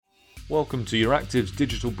Welcome to Euractiv's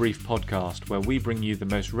Digital Brief podcast, where we bring you the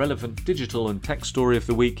most relevant digital and tech story of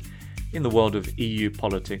the week in the world of EU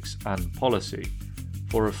politics and policy.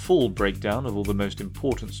 For a full breakdown of all the most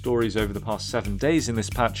important stories over the past 7 days in this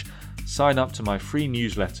patch, sign up to my free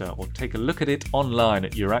newsletter or take a look at it online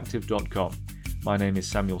at euractiv.com. My name is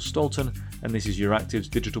Samuel Stolten, and this is Euractiv's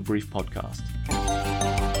Digital Brief podcast.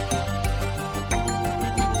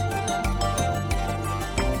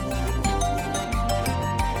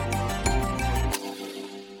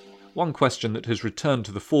 One question that has returned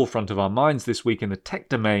to the forefront of our minds this week in the tech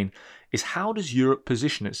domain is how does Europe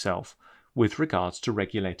position itself with regards to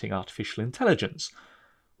regulating artificial intelligence?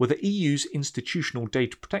 Well, the EU's institutional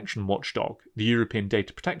data protection watchdog, the European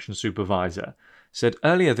Data Protection Supervisor, said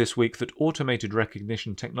earlier this week that automated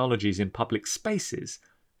recognition technologies in public spaces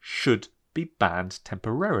should be banned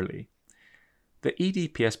temporarily. The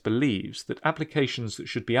EDPS believes that applications that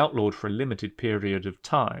should be outlawed for a limited period of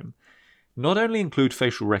time not only include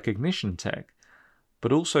facial recognition tech,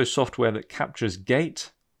 but also software that captures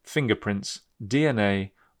gait, fingerprints,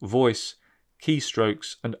 DNA, voice,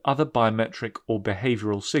 keystrokes, and other biometric or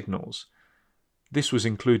behavioural signals. This was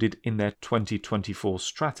included in their 2024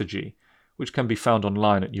 strategy, which can be found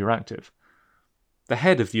online at Euractiv. The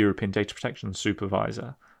head of the European Data Protection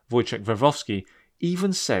Supervisor, Wojciech Wawrowski,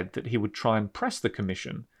 even said that he would try and press the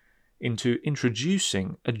Commission into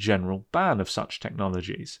introducing a general ban of such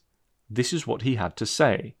technologies. This is what he had to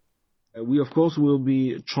say. We, of course, will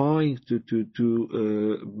be trying to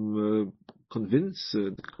convince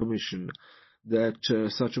the Commission that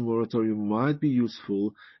such a moratorium might be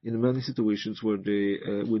useful in many situations where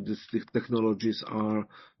with these technologies are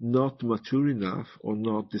not mature enough or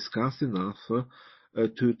not discussed enough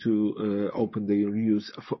to open their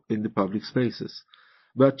use in the public spaces.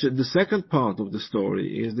 But the second part of the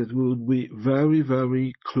story is that we would be very,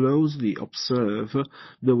 very closely observe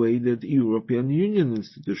the way that European Union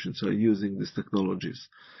institutions are using these technologies.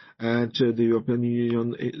 And the European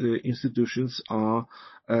Union institutions are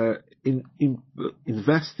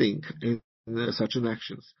investing in such an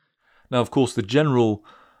actions. Now, of course, the general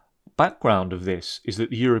background of this is that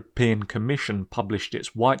the European Commission published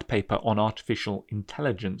its white paper on artificial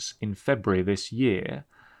intelligence in February this year,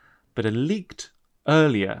 but a leaked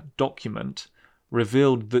earlier document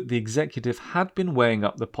revealed that the executive had been weighing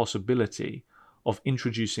up the possibility of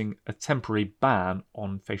introducing a temporary ban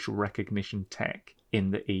on facial recognition tech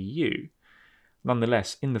in the EU.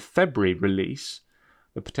 Nonetheless, in the February release,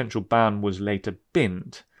 the potential ban was later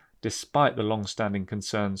binned, despite the long-standing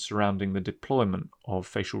concerns surrounding the deployment of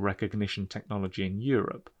facial recognition technology in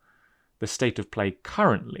Europe. The state of play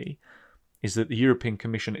currently is that the European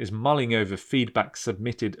Commission is mulling over feedback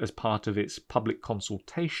submitted as part of its public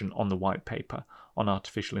consultation on the white paper on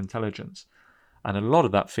artificial intelligence. And a lot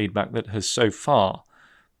of that feedback that has so far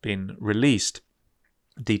been released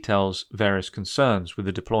details various concerns with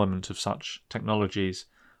the deployment of such technologies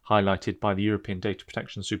highlighted by the European Data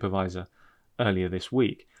Protection Supervisor earlier this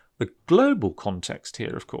week. The global context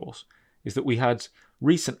here, of course, is that we had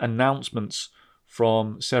recent announcements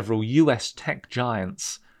from several US tech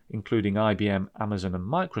giants, including IBM, Amazon and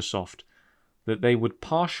Microsoft, that they would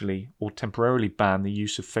partially or temporarily ban the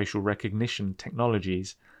use of facial recognition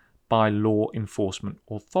technologies by law enforcement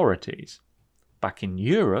authorities. Back in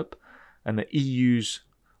Europe, and the EU's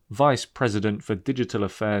Vice President for Digital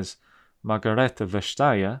Affairs, Margareta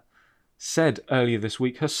Vestager, said earlier this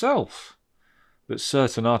week herself that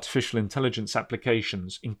certain artificial intelligence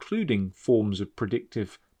applications, including forms of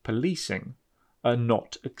predictive policing, are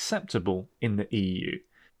not acceptable in the EU.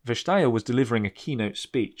 Vestager was delivering a keynote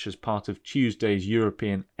speech as part of Tuesday's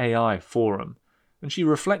European AI Forum, and she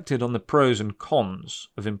reflected on the pros and cons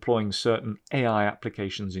of employing certain AI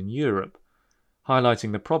applications in Europe,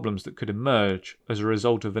 highlighting the problems that could emerge as a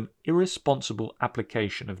result of an irresponsible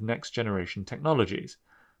application of next-generation technologies.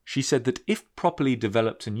 She said that if properly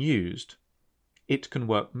developed and used, it can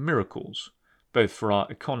work miracles, both for our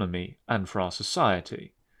economy and for our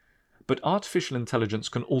society. But artificial intelligence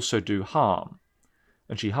can also do harm.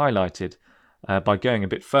 And she highlighted, by going a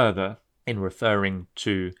bit further in referring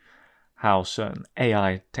to how certain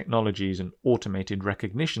AI technologies and automated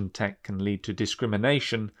recognition tech can lead to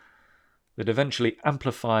discrimination that eventually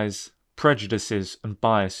amplifies prejudices and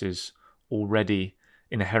biases already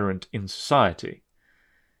inherent in society.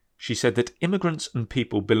 She said that immigrants and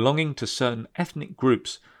people belonging to certain ethnic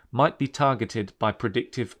groups might be targeted by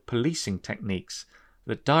predictive policing techniques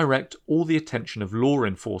that direct all the attention of law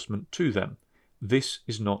enforcement to them. This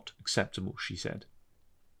is not acceptable, she said.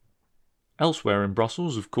 Elsewhere in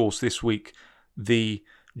Brussels, of course, this week, the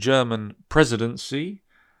German presidency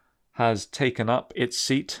has taken up its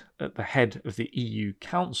seat at the head of the EU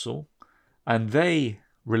Council, And they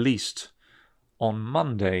released on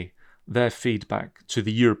Monday their feedback to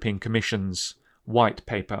the European Commission's white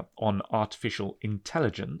paper on artificial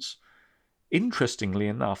intelligence. Interestingly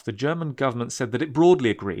enough, the German government said that it broadly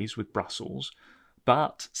agrees with Brussels,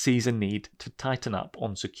 but sees a need to tighten up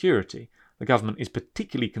on security. The government is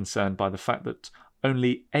particularly concerned by the fact that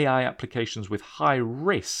only AI applications with high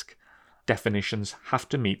risk definitions have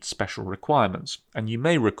to meet special requirements. And you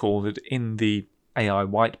may recall that in the AI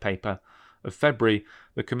white paper of February,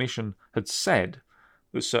 the Commission had said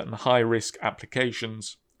that certain high-risk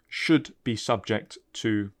applications should be subject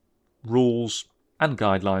to rules and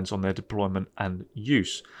guidelines on their deployment and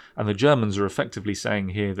use. And the Germans are effectively saying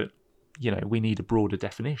here that, we need a broader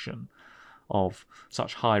definition of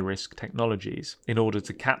such high-risk technologies in order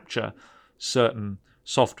to capture certain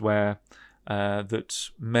software that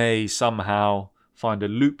may somehow find a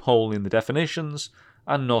loophole in the definitions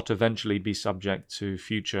and not eventually be subject to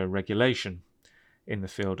future regulation in the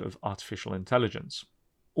field of artificial intelligence.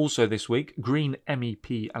 Also this week, Green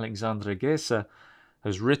MEP Alexandra Geser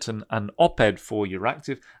has written an op-ed for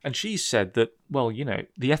Euractiv, and she said that,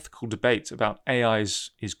 the ethical debate about AI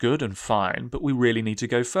is good and fine, but we really need to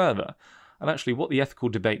go further. And actually what the ethical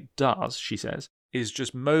debate does, she says, is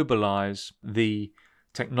just mobilize the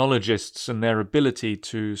technologists and their ability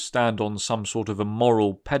to stand on some sort of a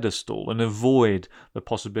moral pedestal and avoid the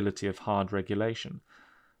possibility of hard regulation.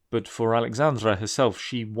 But for Alexandra herself,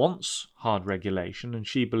 she wants hard regulation, and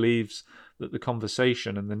she believes that the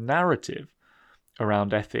conversation and the narrative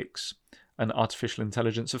around ethics and artificial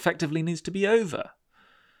intelligence effectively needs to be over,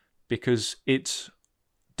 because it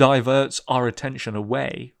diverts our attention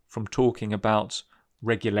away from talking about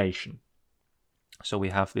regulation. So we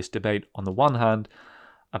have this debate on the one hand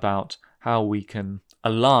about how we can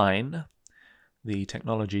align the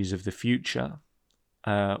technologies of the future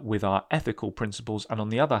with our ethical principles, and on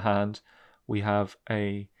the other hand, we have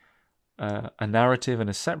a narrative and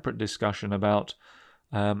a separate discussion about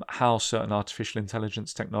how certain artificial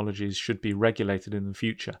intelligence technologies should be regulated in the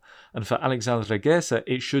future. And for Alexandra Geser,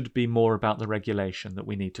 it should be more about the regulation that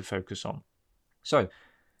we need to focus on. So,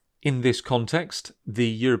 in this context, the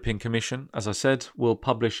European Commission, as I said, will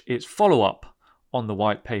publish its follow-up on the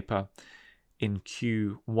white paper in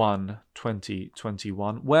Q1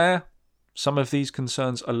 2021, where some of these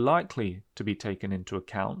concerns are likely to be taken into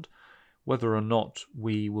account. Whether or not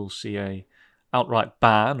we will see a outright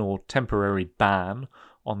ban or temporary ban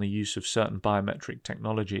on the use of certain biometric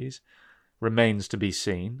technologies remains to be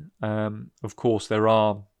seen. Of course, there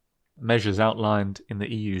are measures outlined in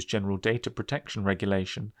the EU's General Data Protection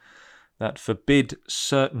Regulation that forbid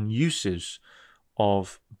certain uses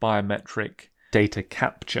of biometric data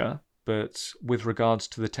capture, but with regards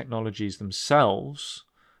to the technologies themselves,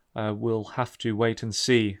 we'll have to wait and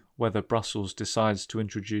see whether Brussels decides to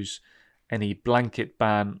introduce any blanket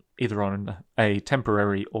ban either on a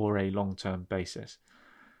temporary or a long-term basis.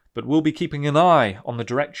 But we'll be keeping an eye on the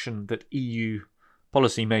direction that EU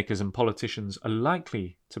policymakers and politicians are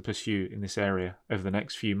likely to pursue in this area over the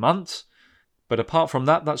next few months. But apart from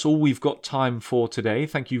that, that's all we've got time for today.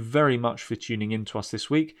 Thank you very much for tuning in to us this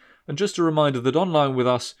week. And just a reminder that online with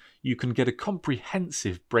us, you can get a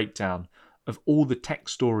comprehensive breakdown of all the tech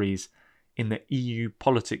stories in the EU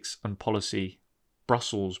politics and policy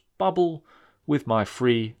Brussels bubble with my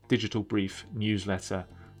free Digital Brief newsletter.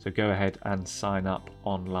 So go ahead and sign up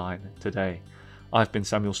online today. I've been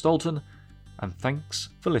Samuel Stolton, and thanks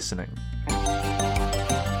for listening.